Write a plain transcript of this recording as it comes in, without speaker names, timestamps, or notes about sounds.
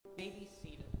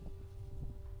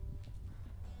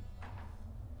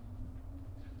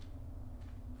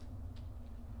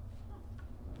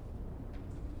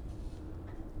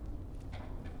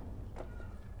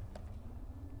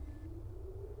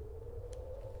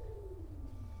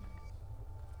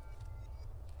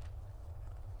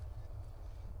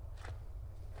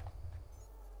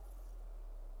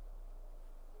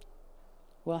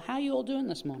Well, how are you all doing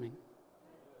this morning?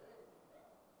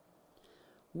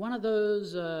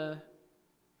 This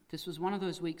was one of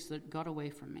those weeks that got away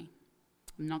from me.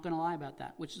 I'm not going to lie about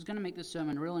that, which is going to make this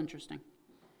sermon real interesting.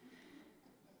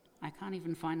 I can't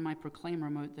even find my Proclaim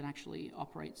remote that actually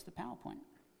operates the PowerPoint.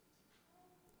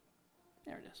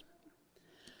 There it is.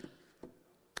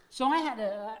 So I had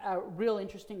a real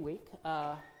interesting week.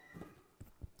 I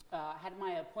had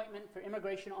my appointment for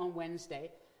immigration on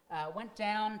Wednesday. Went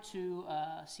down to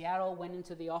Seattle, went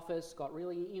into the office,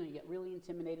 you get really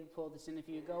intimidated for this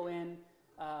interview. Go in,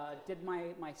 did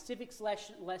my civics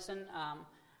lesson.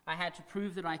 I had to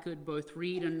prove that I could both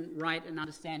read and write and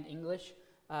understand English.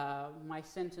 My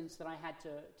sentence that I had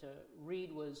to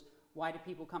read was, "Why do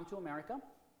people come to America?"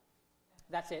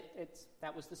 That's it.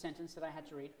 That was the sentence that I had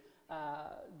to read.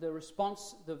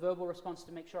 The verbal response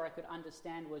to make sure I could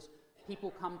understand was,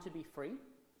 "People come to be free."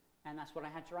 And that's what I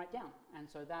had to write down. And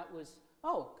so that was,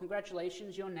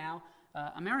 congratulations, you're now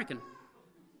American.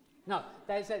 No,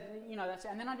 they said,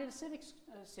 and then I did a civics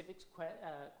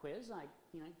quiz. I,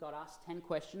 got asked 10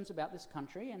 questions about this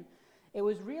country, and it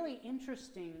was really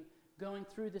interesting going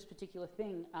through this particular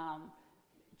thing,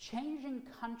 changing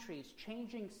countries,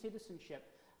 changing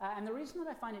citizenship. And the reason that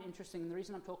I find it interesting, and the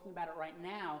reason I'm talking about it right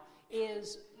now,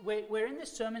 is we're in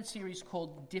this sermon series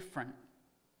called Different.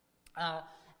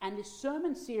 And this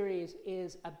sermon series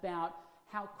is about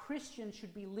how Christians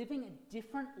should be living a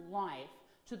different life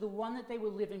to the one that they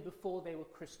were living before they were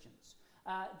Christians.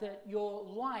 That your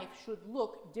life should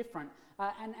look different.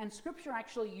 And Scripture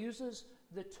actually uses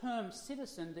the term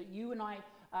citizen, that you and I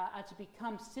are to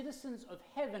become citizens of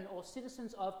heaven or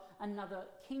citizens of another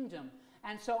kingdom.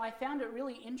 And so I found it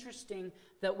really interesting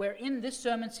that we're in this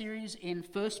sermon series in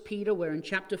 1 Peter. We're in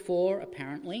chapter 4,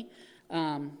 apparently.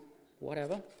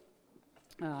 Whatever.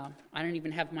 I don't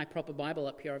even have my proper Bible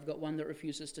up here. I've got one that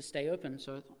refuses to stay open,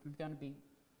 so I'm going to be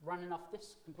running off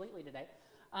this completely today.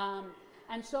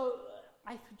 And so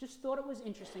I just thought it was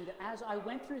interesting that as I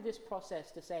went through this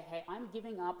process to say, hey, I'm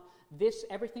giving up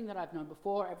everything that I've known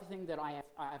before, everything that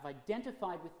I've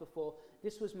identified with before.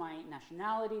 This was my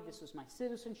nationality, this was my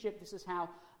citizenship, this is how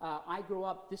I grew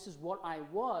up, this is what I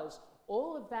was.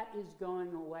 All of that is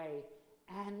going away,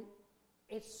 and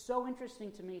it's so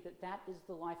interesting to me that is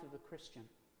the life of a Christian.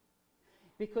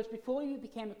 Because before you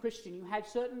became a Christian, you had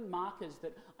certain markers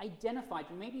that identified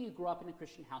you. Maybe you grew up in a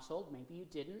Christian household, maybe you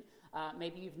didn't.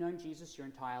 Maybe you've known Jesus your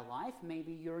entire life.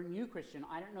 Maybe you're a new Christian.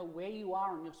 I don't know where you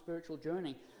are on your spiritual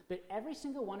journey. But every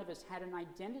single one of us had an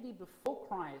identity before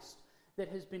Christ that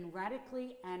has been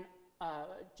radically and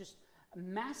just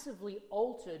massively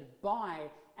altered by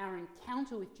our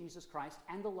encounter with Jesus Christ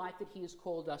and the life that he has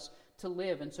called us to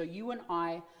live. And so you and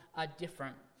I are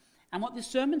different. And what this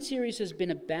sermon series has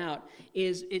been about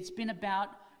is it's been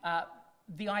about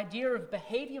the idea of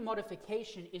behavior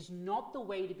modification is not the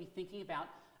way to be thinking about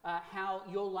how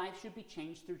your life should be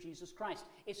changed through Jesus Christ.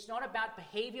 It's not about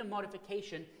behavior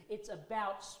modification. It's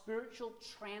about spiritual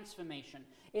transformation.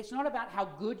 It's not about how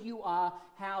good you are,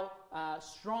 how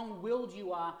strong-willed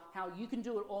you are, how you can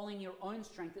do it all in your own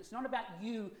strength. It's not about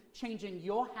you changing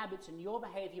your habits and your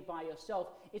behavior by yourself.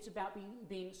 It's about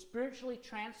being spiritually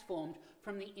transformed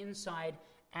from the inside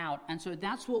out. And so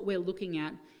that's what we're looking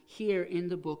at here in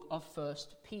the book of 1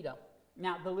 Peter.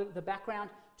 Now, the background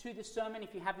to this sermon,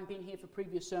 if you haven't been here for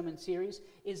previous sermon series,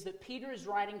 is that Peter is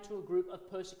writing to a group of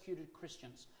persecuted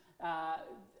Christians.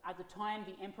 At the time,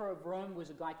 the emperor of Rome was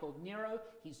a guy called Nero.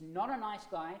 He's not a nice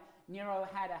guy. Nero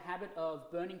had a habit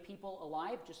of burning people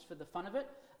alive just for the fun of it.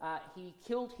 He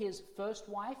killed his first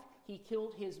wife, he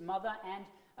killed his mother, and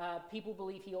people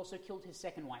believe he also killed his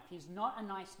second wife. He's not a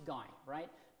nice guy, right?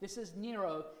 This is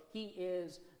Nero. He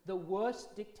is the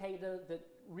worst dictator that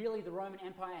really the Roman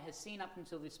Empire has seen up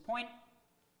until this point.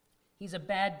 He's a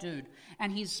bad dude,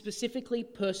 and he's specifically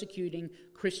persecuting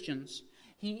Christians.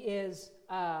 He is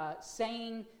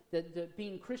saying that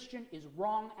being Christian is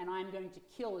wrong, and I'm going to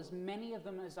kill as many of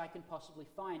them as I can possibly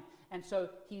find. And so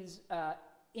he's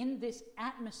in this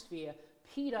atmosphere.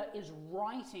 Peter is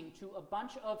writing to a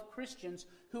bunch of Christians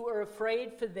who are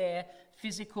afraid for their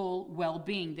physical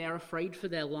well-being. They're afraid for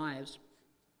their lives.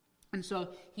 And so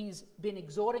he's been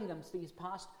exhorting them these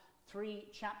past 3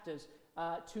 chapters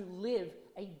to live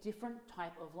a different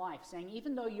type of life, saying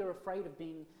even though you're afraid of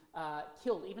being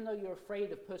killed, even though you're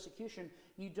afraid of persecution,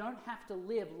 you don't have to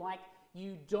live like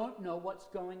you don't know what's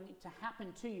going to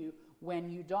happen to you when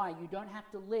you die. You don't have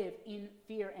to live in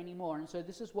fear anymore. And so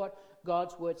this is what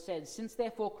God's word says. Since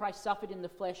therefore Christ suffered in the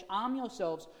flesh, arm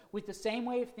yourselves with the same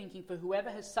way of thinking, for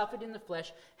whoever has suffered in the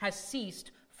flesh has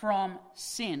ceased from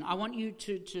sin. I want you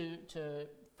to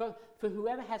For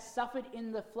whoever has suffered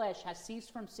in the flesh has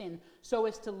ceased from sin, so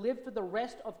as to live for the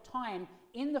rest of time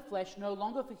in the flesh, no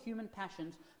longer for human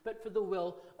passions, but for the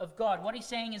will of God. What he's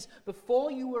saying is,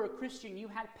 before you were a Christian, you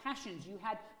had passions, you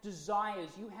had desires,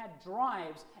 you had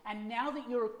drives, and now that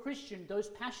you're a Christian, those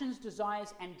passions,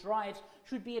 desires, and drives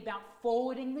should be about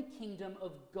forwarding the kingdom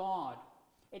of God.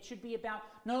 It should be about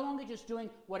no longer just doing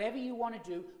whatever you want to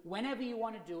do, whenever you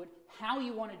want to do it, how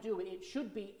you want to do it. It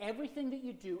should be everything that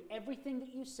you do, everything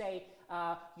that you say,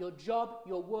 your job,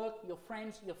 your work, your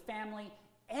friends, your family.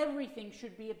 Everything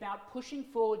should be about pushing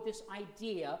forward this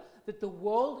idea that the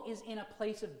world is in a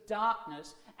place of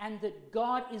darkness and that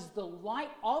God is the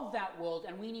light of that world,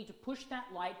 and we need to push that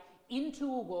light into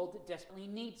a world that desperately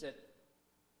needs it.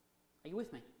 Are you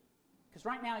with me? Because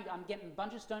right now I'm getting a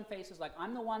bunch of stone faces like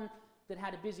I'm the one that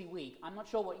had a busy week. I'm not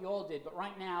sure what you all did, but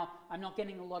right now I'm not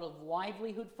getting a lot of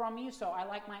livelihood from you, so I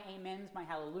like my amens, my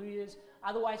hallelujahs.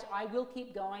 Otherwise, I will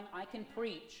keep going. I can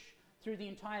preach through the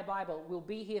entire Bible. We'll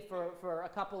be here for a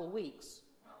couple of weeks.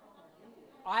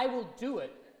 I will do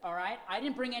it, all right? I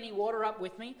didn't bring any water up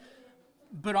with me,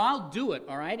 but I'll do it,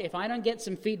 all right? If I don't get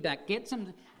some feedback, get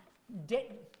some...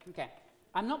 Okay.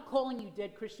 I'm not calling you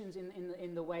dead Christians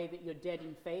in the way that you're dead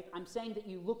in faith. I'm saying that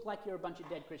you look like you're a bunch of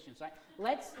dead Christians, right?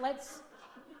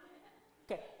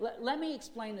 Let me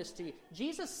explain this to you.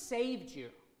 Jesus saved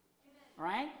you, all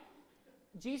right?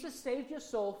 Jesus saved your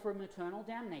soul from eternal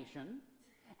damnation,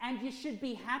 and you should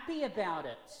be happy about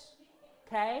it,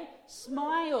 okay?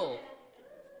 Smile.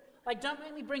 Like, don't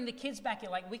really bring the kids back here.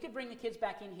 Like, we could bring the kids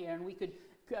back in here, and we could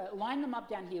line them up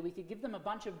down here. We could give them a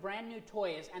bunch of brand new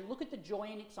toys and look at the joy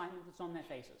and excitement that's on their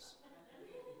faces.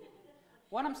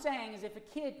 What I'm saying is, if a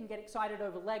kid can get excited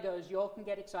over Legos, you all can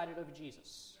get excited over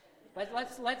Jesus.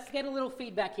 Let's get a little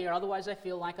feedback here. Otherwise, I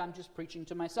feel like I'm just preaching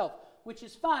to myself, which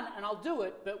is fun, and I'll do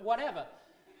it, but whatever.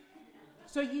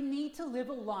 So you need to live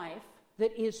a life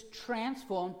that is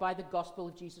transformed by the gospel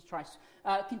of Jesus Christ.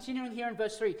 Continuing here in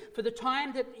verse 3, for the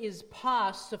time that is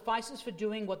past suffices for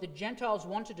doing what the Gentiles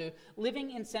want to do,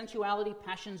 living in sensuality,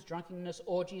 passions, drunkenness,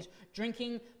 orgies,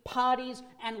 drinking, parties,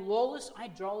 and lawless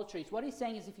idolatries. What he's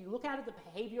saying is, if you look out at the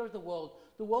behavior of the world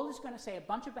is going to say a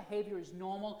bunch of behavior is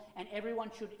normal and everyone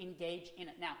should engage in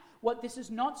it. Now, what this is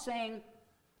not saying,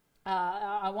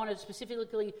 I want to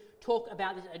specifically talk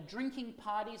about this. Drinking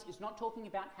parties is not talking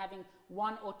about having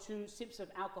 1 or 2 sips of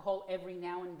alcohol every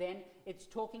now and then. It's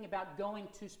talking about going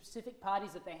to specific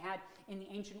parties that they had in the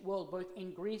ancient world, both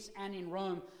in Greece and in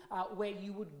Rome, where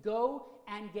you would go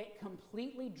and get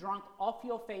completely drunk off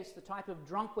your face, the type of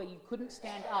drunk where you couldn't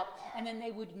stand up, and then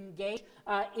they would engage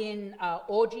in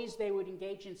orgies, they would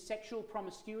engage in sexual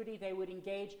promiscuity, they would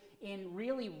engage in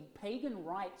really pagan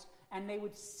rites, and they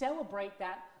would celebrate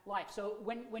that life. So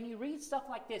when you read stuff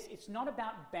like this, it's not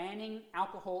about banning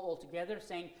alcohol altogether,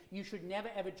 saying you should never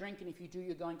ever drink, and if you do,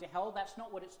 you're going to hell. That's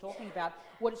not what it's talking about.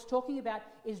 What it's talking about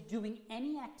is doing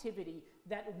any activity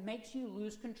that makes you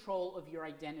lose control of your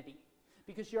identity.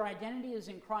 Because your identity is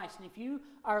in Christ, and if you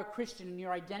are a Christian and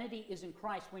your identity is in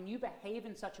Christ, when you behave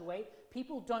in such a way,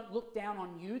 people don't look down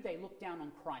on you, they look down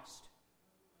on Christ.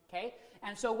 Okay?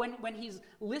 And so when he's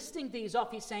listing these off,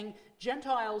 he's saying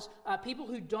Gentiles, people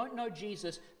who don't know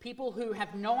Jesus, people who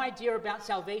have no idea about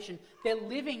salvation, they're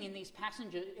living in these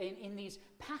in these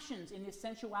passions, in this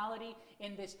sensuality,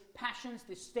 in this passions,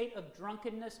 this state of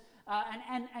drunkenness.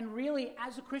 And really,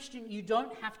 as a Christian, you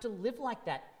don't have to live like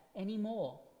that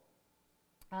anymore.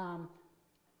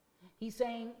 He's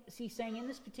saying in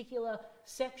this particular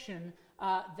section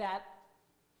that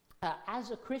as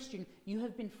a Christian, you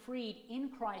have been freed in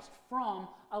Christ from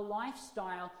a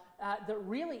lifestyle that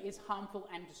really is harmful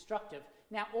and destructive.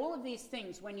 Now, all of these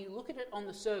things, when you look at it on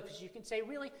the surface, you can say,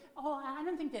 really, I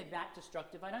don't think they're that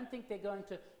destructive. I don't think they're going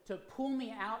to pull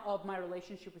me out of my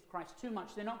relationship with Christ too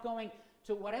much. They're not going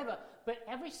to whatever. But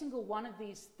every single one of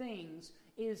these things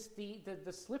is the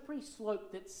slippery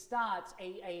slope that starts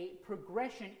a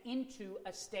progression into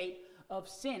a state of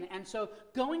sin. And so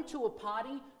going to a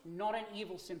party, not an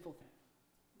evil, sinful thing.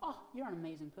 Oh, you're an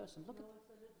amazing person. Look Noah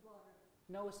said it's water.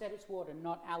 Noah said it's water,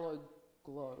 not aloe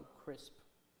glow crisp.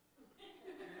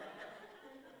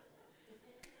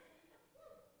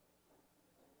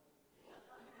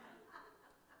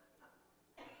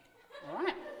 All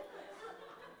right.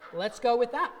 Let's go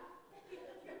with that.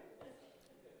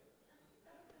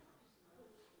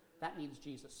 That needs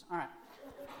Jesus. All right.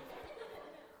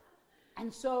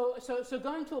 And so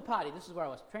going to a party, this is where I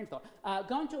was, train of thought,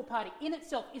 going to a party in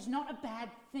itself is not a bad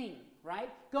thing, right?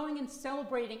 Going and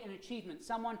celebrating an achievement.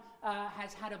 Someone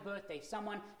has had a birthday,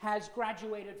 someone has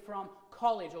graduated from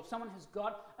college, or someone has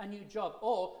got a new job,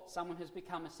 or someone has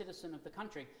become a citizen of the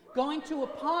country. Going to a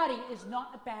party is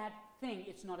not a bad thing.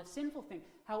 It's not a sinful thing.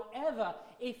 However,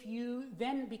 if you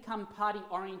then become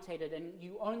party-orientated and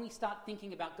you only start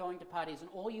thinking about going to parties and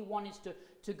all you want is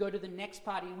to go to the next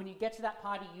party, and when you get to that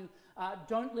party, you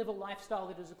don't live a lifestyle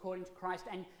that is according to Christ,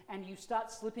 and you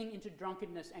start slipping into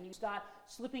drunkenness and you start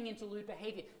slipping into lewd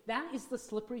behavior, that is the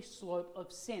slippery slope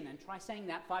of sin. And try saying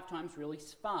that 5 times really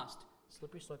fast.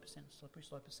 Slippery slope of sin, slippery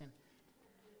slope of sin.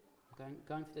 I'm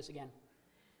going for this again.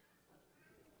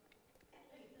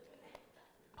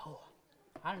 Oh,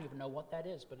 I don't even know what that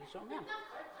is, but it's on now.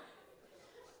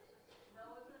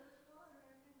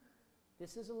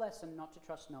 This is a lesson not to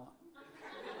trust Noah.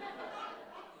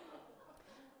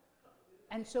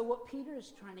 And so what Peter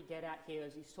is trying to get at here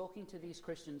is he's talking to these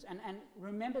Christians. And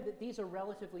remember that these are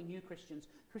relatively new Christians.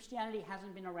 Christianity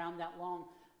hasn't been around that long.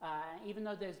 Even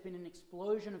though there's been an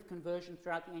explosion of conversion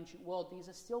throughout the ancient world, these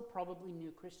are still probably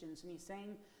new Christians. And he's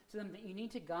saying to them that you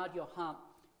need to guard your heart.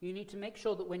 You need to make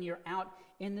sure that when you're out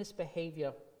in this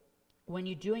behavior, when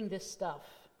you're doing this stuff,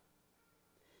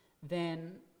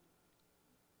 then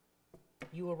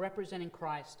you are representing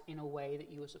Christ in a way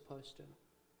that you are supposed to.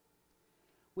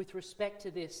 With respect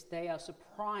to this, they are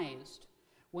surprised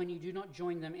when you do not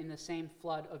join them in the same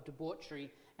flood of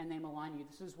debauchery and they malign you.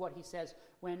 This is what he says.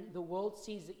 When the world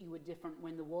sees that you are different,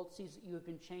 when the world sees that you have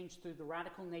been changed through the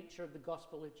radical nature of the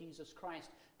gospel of Jesus Christ,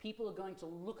 people are going to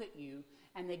look at you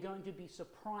and they're going to be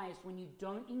surprised when you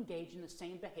don't engage in the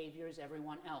same behavior as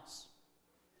everyone else.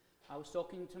 I was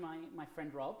talking to my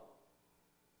friend Rob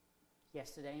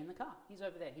yesterday in the car. He's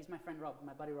over there. He's my friend Rob,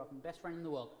 my buddy Rob, my best friend in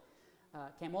the world.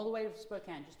 Came all the way to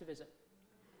Spokane just to visit.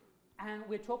 And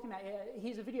we're talking about,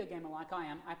 he's a video gamer like I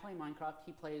am. I play Minecraft.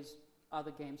 He plays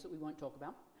other games that we won't talk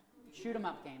about. Shoot 'em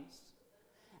up games.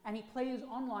 And he plays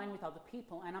online with other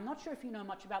people. And I'm not sure if you know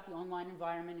much about the online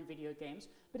environment in video games,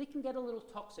 but it can get a little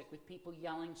toxic with people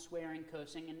yelling, swearing,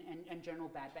 cursing, and general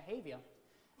bad behavior.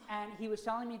 And he was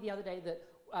telling me the other day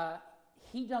that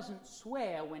he doesn't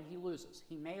swear when he loses.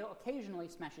 He may occasionally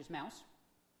smash his mouse,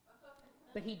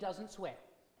 but he doesn't swear.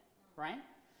 Right?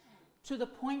 To the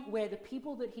point where the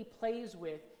people that he plays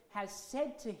with has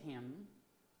said to him,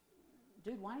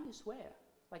 dude, why don't you swear?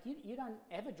 Like, you don't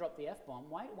ever drop the F-bomb.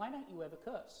 Why don't you ever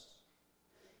curse?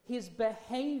 His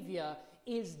behavior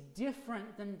is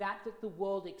different than that the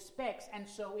world expects, and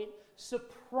so it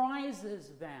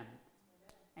surprises them.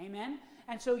 Amen?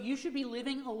 And so you should be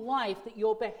living a life that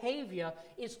your behavior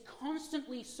is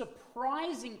constantly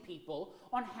surprising people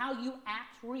on how you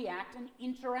act, react, and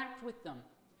interact with them.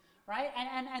 Right?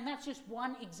 And that's just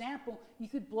one example. You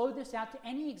could blow this out to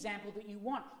any example that you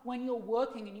want. When you're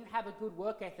working and you have a good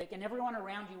work ethic and everyone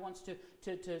around you wants to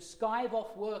skive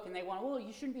off work and they want, well,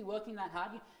 you shouldn't be working that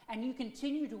hard. And you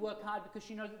continue to work hard because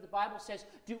you know that the Bible says,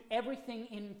 do everything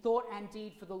in thought and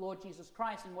deed for the Lord Jesus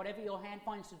Christ, and whatever your hand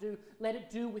finds to do, let it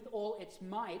do with all its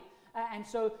might. And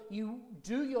so you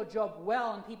do your job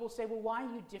well, and people say, well, why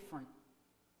are you different?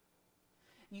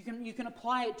 You can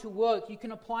apply it to work. You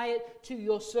can apply it to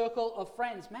your circle of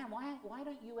friends. Man, why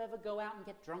don't you ever go out and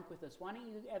get drunk with us? Why don't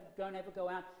you ever go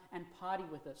out and party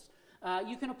with us?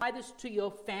 You can apply this to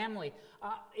your family.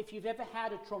 If you've ever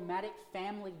had a traumatic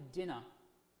family dinner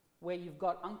where you've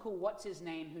got Uncle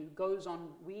What's-His-Name who goes on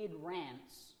weird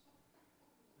rants.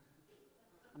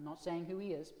 I'm not saying who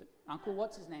he is, but Uncle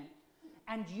What's-His-Name.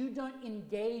 And you don't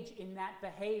engage in that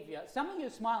behavior. Some of you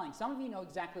are smiling. Some of you know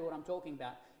exactly what I'm talking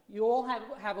about. You all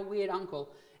have a weird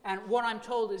uncle. And what I'm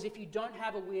told is if you don't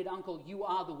have a weird uncle, you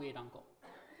are the weird uncle.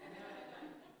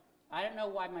 I don't know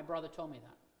why my brother told me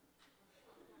that.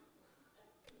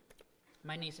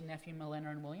 My niece and nephew,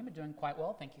 Milena and William, are doing quite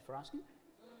well. Thank you for asking.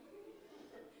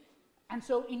 And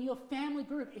so in your family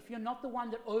group, if you're not the one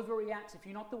that overreacts, if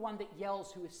you're not the one that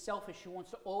yells, who is selfish, who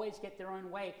wants to always get their own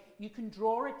way, you can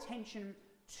draw attention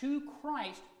to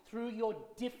Christ through your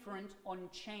different,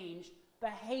 unchanged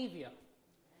behavior.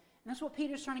 And that's what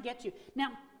Peter's trying to get to.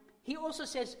 Now, he also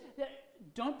says,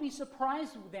 don't be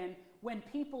surprised then when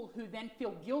people who then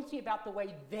feel guilty about the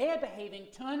way they're behaving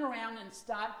turn around and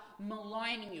start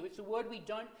maligning you. It's a word we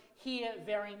don't hear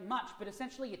very much, but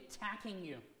essentially attacking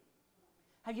you.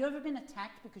 Have you ever been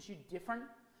attacked because you're different,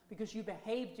 because you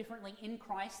behave differently in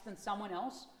Christ than someone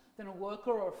else, than a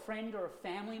worker or a friend or a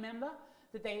family member?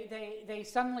 That they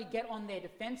suddenly get on their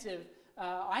defensive,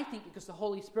 I think because the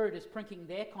Holy Spirit is pricking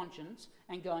their conscience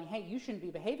and going, hey, you shouldn't be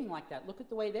behaving like that. Look at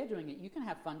the way they're doing it. You can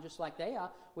have fun just like they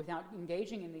are without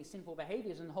engaging in these sinful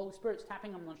behaviors. And the Holy Spirit's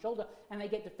tapping them on the shoulder and they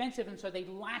get defensive, and so they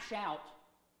lash out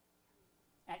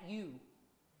at you.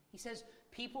 He says,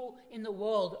 people in the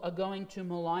world are going to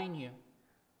malign you,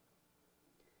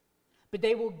 but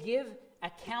they will give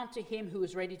account to him who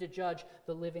is ready to judge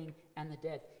the living and the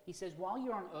dead. He says, while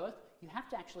you're on earth, you have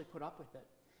to actually put up with it.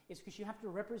 is because you have to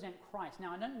represent Christ.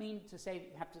 Now, I don't mean to say that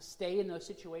you have to stay in those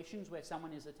situations where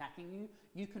someone is attacking you.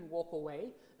 You can walk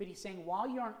away. But he's saying while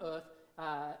you're on earth,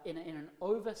 in an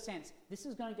over sense, this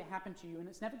is going to happen to you, and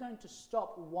it's never going to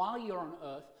stop while you're on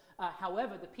earth.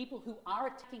 However, the people who are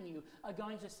attacking you are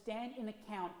going to stand in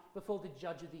account before the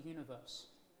judge of the universe.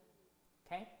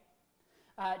 Okay?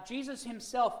 Jesus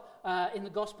himself, in the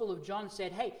Gospel of John,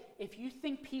 said, hey, if you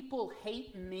think people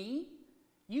hate me,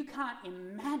 you can't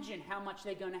imagine how much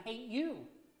they're going to hate you.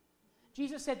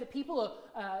 Jesus said that people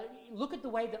look at the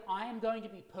way that I am going to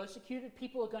be persecuted,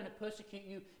 people are going to persecute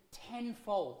you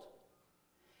tenfold.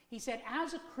 He said,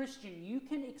 as a Christian, you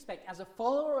can expect, as a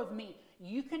follower of me,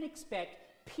 you can expect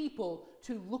people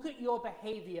to look at your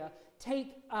behavior, take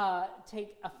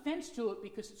offense to it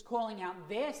because it's calling out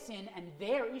their sin and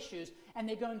their issues, and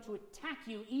they're going to attack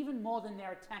you even more than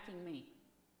they're attacking me.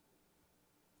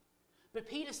 But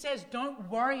Peter says, don't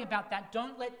worry about that.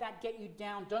 Don't let that get you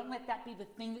down. Don't let that be the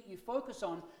thing that you focus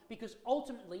on, because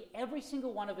ultimately every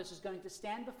single one of us is going to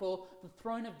stand before the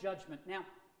throne of judgment. Now,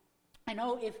 I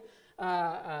know if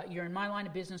you're in my line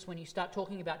of business, when you start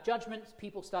talking about judgments,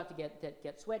 people start to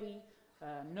get sweaty,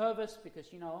 nervous, because,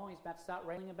 he's about to start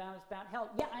railing about hell.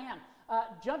 Yeah, I am.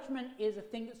 Judgment is a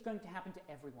thing that's going to happen to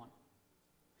everyone.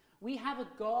 We have a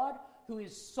God who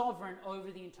is sovereign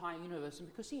over the entire universe, and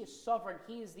because he is sovereign,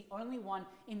 he is the only one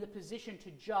in the position to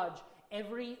judge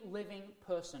every living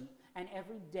person and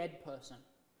every dead person.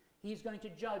 He is going to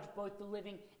judge both the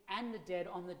living and the dead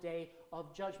on the day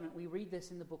of judgment. We read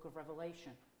this in the book of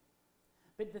Revelation.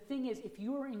 But the thing is, if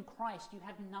you are in Christ, you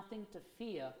have nothing to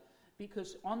fear,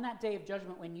 because on that day of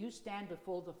judgment, when you stand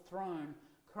before the throne,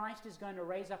 Christ is going to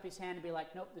raise up his hand and be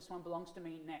like, nope, this one belongs to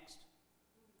me, next.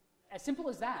 As simple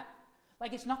as that.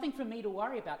 Like, it's nothing for me to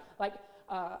worry about. Like,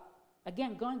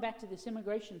 again, going back to this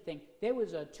immigration thing, there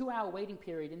was a 2-hour waiting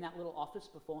period in that little office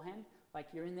beforehand. Like,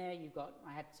 you're in there,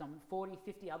 I had some 40,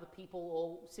 50 other people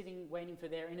all sitting, waiting for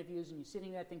their interviews, and you're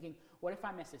sitting there thinking, what if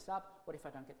I mess this up? What if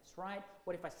I don't get this right?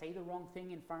 What if I say the wrong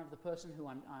thing in front of the person who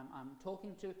I'm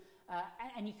talking to?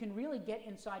 And you can really get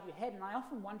inside your head, and I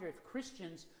often wonder if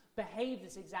Christians behave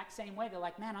this exact same way. They're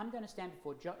like, man, I'm going to stand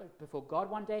before God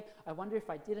one day. I wonder if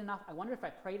I did enough. I wonder if I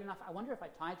prayed enough. I wonder if I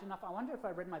tithed enough. I wonder if I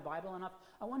read my Bible enough.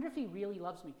 I wonder if he really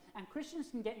loves me. And Christians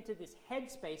can get into this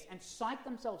headspace and psych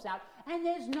themselves out, and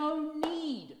there's no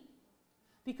need.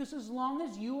 Because as long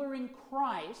as you are in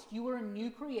Christ, you are a new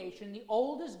creation. The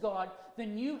old is gone, the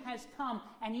new has come,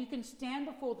 and you can stand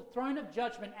before the throne of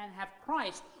judgment and have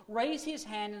Christ raise his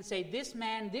hand and say, this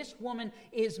man, this woman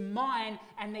is mine,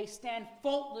 and they stand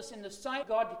faultless in the sight of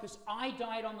God because I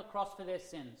died on the cross for their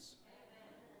sins.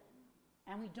 Amen.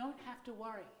 And we don't have to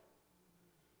worry.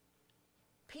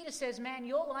 Peter says, man,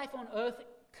 your life on earth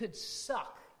could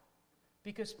suck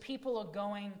because people are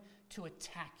going to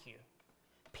attack you.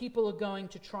 People are going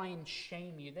to try and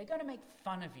shame you. They're going to make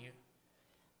fun of you.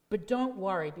 But don't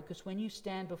worry, because when you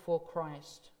stand before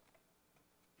Christ,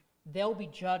 they'll be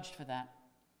judged for that.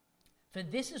 For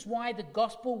this is why the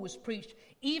gospel was preached,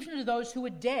 even to those who are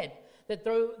dead, that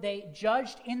though they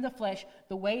judged in the flesh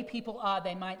the way people are,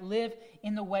 they might live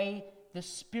in the way the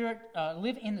Spirit,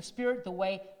 the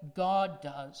way God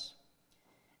does.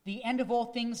 The end of all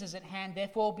things is at hand.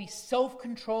 Therefore, be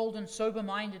self-controlled and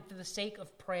sober-minded for the sake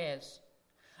of prayers.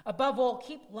 Above all,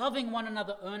 keep loving one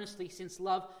another earnestly, since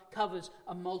love covers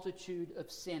a multitude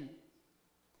of sin.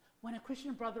 When a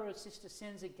Christian brother or sister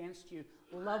sins against you,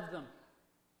 love them,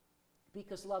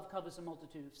 because love covers a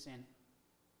multitude of sin.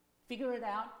 Figure it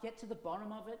out, get to the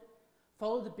bottom of it,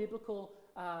 follow the biblical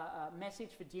message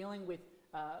for dealing with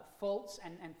faults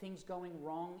and things going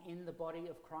wrong in the body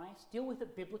of Christ. Deal with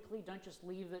it biblically, don't just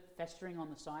leave it festering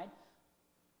on the side,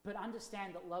 but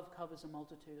understand that love covers a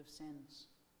multitude of sins.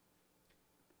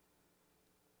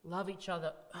 Love each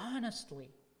other earnestly.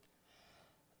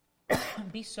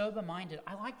 Be sober-minded.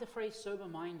 I like the phrase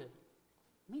sober-minded.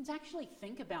 It means actually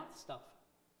think about stuff.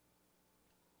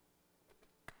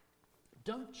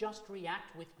 Don't just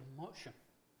react with emotion.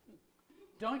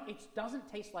 It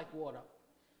doesn't taste like water.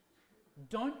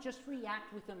 Don't just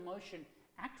react with emotion.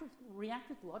 React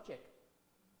with logic.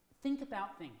 Think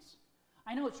about things.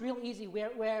 I know it's real easy.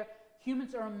 Where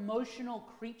humans are emotional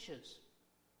creatures,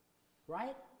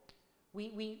 right?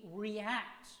 We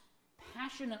react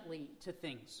passionately to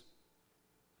things.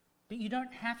 But you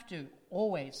don't have to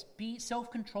always. Be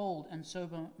self-controlled and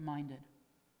sober-minded.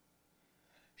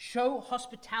 Show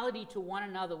hospitality to one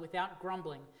another without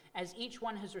grumbling. As each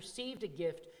one has received a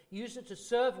gift, use it to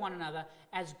serve one another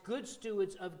as good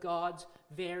stewards of God's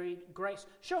varied grace.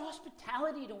 Show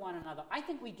hospitality to one another. I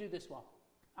think we do this well.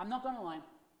 I'm not going to lie.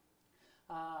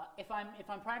 if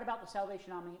I'm proud about the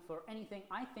Salvation Army for anything,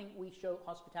 I think we show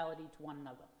hospitality to one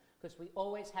another because we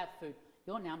always have food.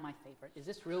 You're now my favorite. Is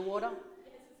this real water?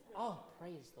 Oh,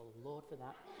 praise the Lord for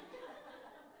that.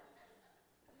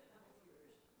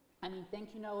 I mean,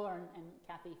 thank you, Noah and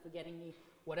Kathy, for getting me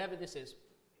whatever this is.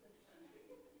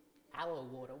 Aloe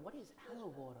water. What is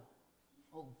aloe water?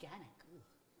 Organic. Ugh.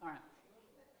 All right.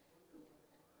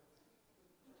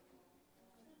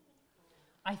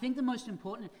 I think the most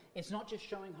important is not just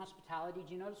showing hospitality.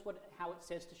 Do you notice how it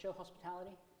says to show hospitality?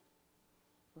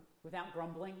 Without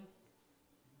grumbling?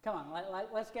 Come on,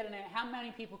 let's get in there. How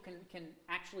many people can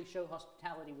actually show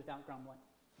hospitality without grumbling?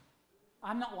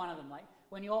 I'm not one of them. Like,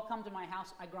 when you all come to my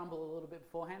house, I grumble a little bit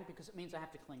beforehand because it means I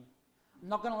have to clean. I'm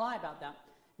not going to lie about that.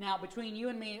 Now, between you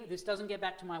and me, this doesn't get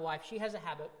back to my wife. She has a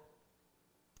habit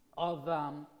of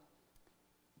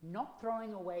not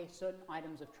throwing away certain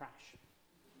items of trash.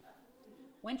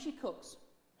 When she cooks,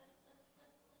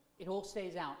 it all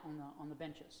stays out on the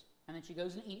benches. And then she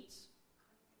goes and eats,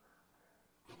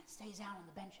 and it stays out on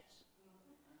the benches.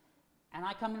 And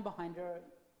I come in behind her,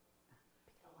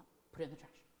 pick it all up, put it in the trash.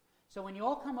 So when you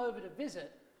all come over to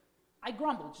visit, I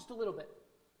grumble just a little bit.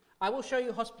 I will show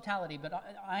you hospitality, but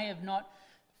I have not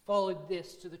followed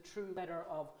this to the true letter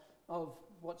of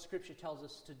what Scripture tells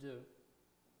us to do.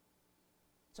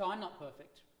 So I'm not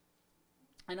perfect.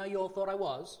 I know you all thought I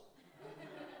was.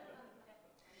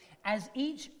 As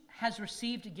each has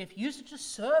received a gift, use it to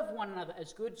serve one another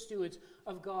as good stewards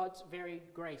of God's varied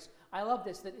grace. I love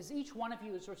this, that as each one of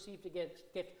you has received a gift,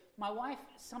 my wife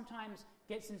sometimes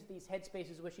gets into these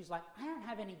headspaces where she's like, I don't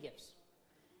have any gifts.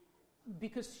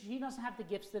 Because she doesn't have the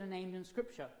gifts that are named in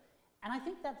Scripture. And I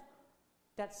think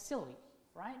that's silly,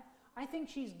 right? I think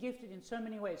she's gifted in so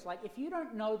many ways. Like, if you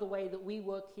don't know the way that we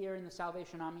work here in the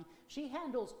Salvation Army, she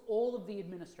handles all of the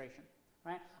administration,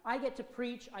 right? I get to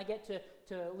preach, I get to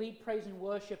lead praise and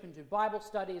worship and do Bible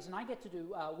studies, and I get to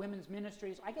do women's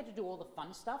ministries. I get to do all the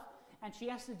fun stuff, and she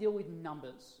has to deal with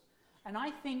numbers. And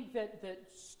I think that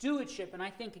stewardship and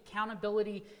I think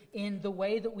accountability in the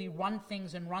way that we run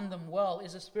things and run them well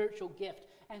is a spiritual gift.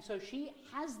 And so she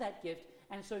has that gift,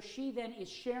 and so she then is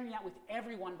sharing that with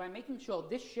everyone by making sure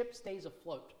this ship stays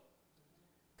afloat.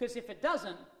 Because if it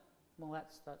doesn't, well,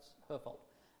 that's her fault.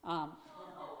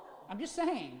 I'm just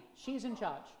saying, she's in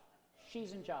charge.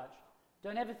 She's in charge.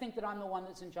 Don't ever think that I'm the one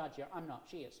that's in charge here. I'm not.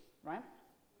 She is, right?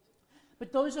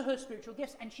 But those are her spiritual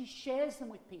gifts, and she shares them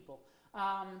with people.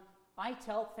 I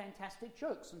tell fantastic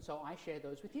jokes, and so I share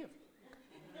those with you,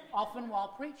 often while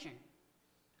preaching.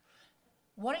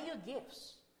 What are your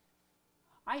gifts?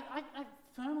 I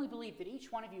firmly believe that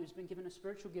each one of you has been given a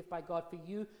spiritual gift by God for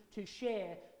you to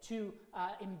share, to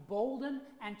embolden,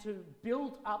 and to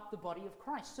build up the body of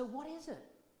Christ. So what is it?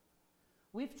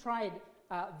 We've tried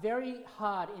very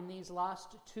hard in these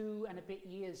last 2 and a bit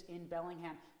years in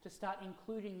Bellingham to start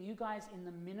including you guys in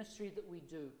the ministry that we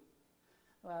do.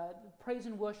 The praise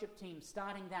and worship team,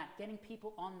 starting that, getting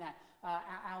people on that,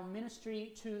 our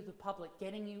ministry to the public,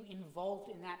 getting you involved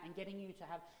in that and getting you to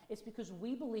have, it's because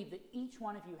we believe that each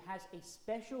one of you has a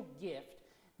special gift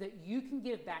that you can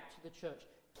give back to the church.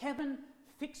 Kevin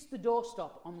fixed the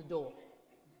doorstop on the door.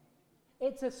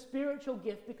 It's a spiritual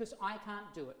gift because I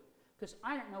can't do it, because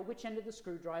I don't know which end of the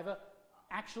screwdriver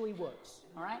actually works,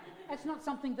 all right? That's not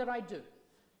something that I do.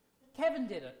 Kevin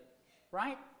did it,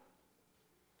 right?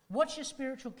 What's your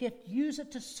spiritual gift? Use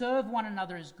it to serve one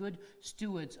another as good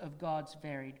stewards of God's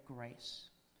varied grace.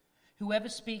 Whoever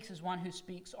speaks is one who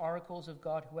speaks oracles of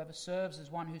God. Whoever serves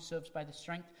is one who serves by the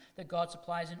strength that God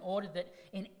supplies, in order that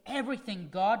in everything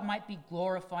God might be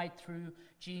glorified through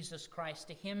Jesus Christ.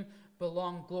 To him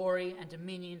belong glory and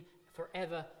dominion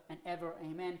forever and ever.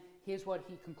 Amen. Here's what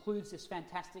he concludes this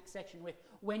fantastic section with.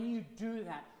 When you do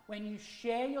that, when you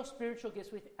share your spiritual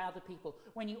gifts with other people,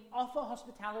 when you offer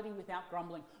hospitality without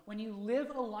grumbling, when you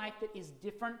live a life that is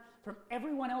different from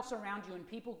everyone else around you, and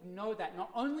people know that,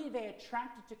 not only are they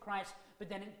attracted to Christ, but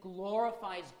then it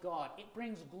glorifies God. It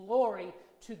brings glory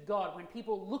to God. When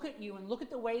people look at you and look at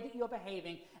the way that you're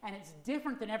behaving, and it's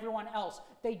different than everyone else,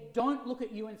 they don't look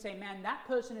at you and say, man, that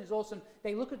person is awesome.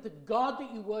 They look at the God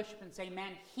that you worship and say,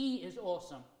 man, he is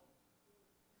awesome.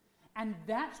 And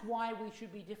that's why we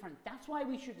should be different. That's why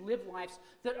we should live lives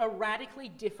that are radically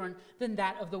different than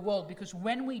that of the world. Because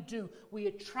when we do, we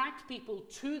attract people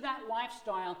to that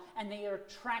lifestyle, and they are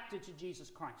attracted to Jesus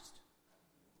Christ.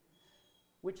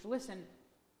 Which, listen,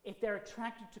 if they're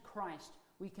attracted to Christ,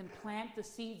 we can plant the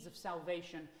seeds of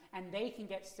salvation, and they can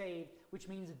get saved, which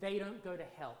means they don't go to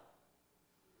hell.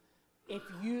 If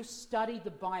you study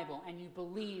the Bible and you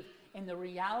believe in the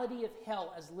reality of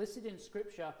hell as listed in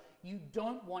Scripture, you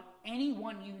don't want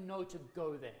anyone you know to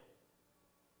go there.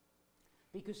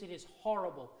 because it is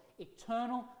horrible.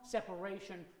 Eternal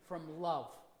separation from love.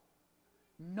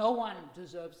 No one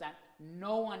deserves that.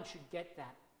 No one should get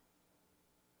that.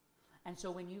 And so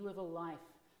when you live a life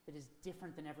that is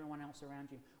different than everyone else around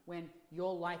you, when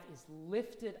your life is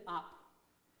lifted up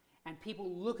and people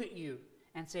look at you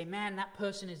and say, man, that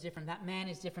person is different, that man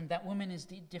is different, that woman is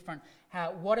different,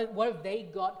 what have they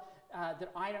got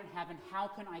that I don't have, and how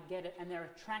can I get it? And they're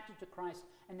attracted to Christ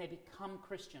and they become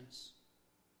Christians.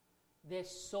 Their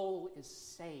soul is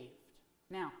saved.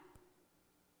 Now,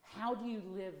 how do you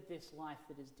live this life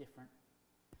that is different?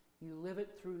 You live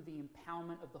it through the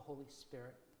empowerment of the Holy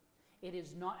Spirit. It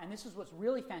is not, and this is what's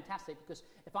really fantastic, because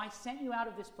if I sent you out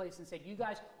of this place and said, you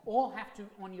guys all have to,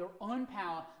 on your own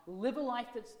power, live a life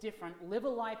that's different, live a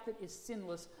life that is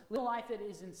sinless, live a life that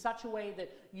is in such a way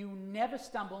that you never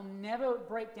stumble, never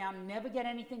break down, never get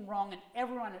anything wrong, and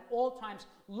everyone at all times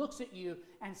looks at you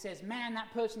and says, man,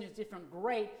 that person is different,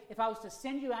 great. If I was to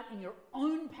send you out in your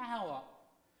own power,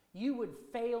 you would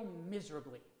fail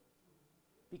miserably,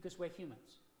 because we're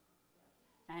humans.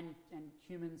 And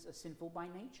humans are sinful by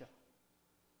nature.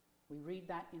 We read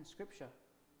that in Scripture.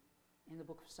 In the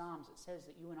book of Psalms, it says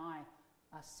that you and I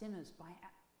are sinners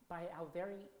by our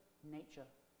very nature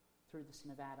through the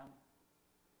sin of Adam.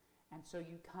 And so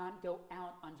you can't go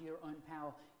out under your own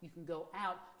power. You can go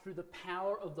out through the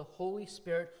power of the Holy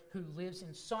Spirit who lives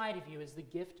inside of you as the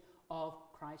gift of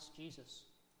Christ Jesus.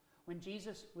 When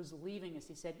Jesus was leaving us,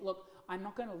 he said, look, I'm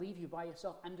not going to leave you by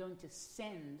yourself. I'm going to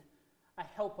send a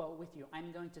helper with you.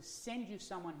 I'm going to send you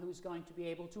someone who is going to be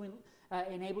able to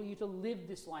enable you to live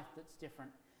this life that's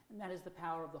different. And that is the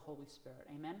power of the Holy Spirit.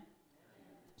 Amen?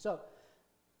 So,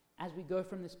 as we go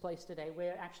from this place today,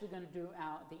 we're actually going to do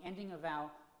the ending of our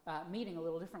meeting a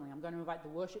little differently. I'm going to invite the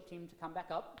worship team to come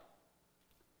back up.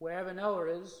 Wherever Noah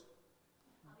is.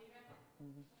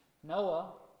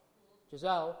 Noah,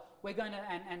 Giselle, we're going to,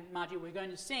 and Margie, we're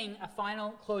going to sing a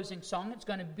final closing song. It's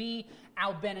going to be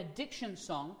our benediction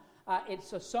song.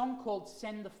 It's a song called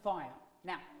Send the Fire.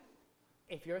 Now,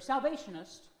 if you're a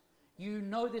Salvationist, you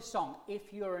know this song.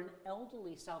 If you're an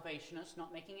elderly Salvationist,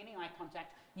 not making any eye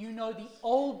contact, you know the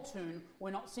old tune.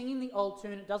 We're not singing the old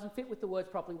tune. It doesn't fit with the words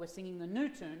properly. We're singing the new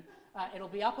tune. It'll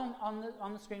be up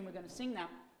on the screen. We're going to sing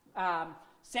that.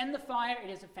 Send the Fire. It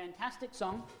is a fantastic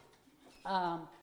song.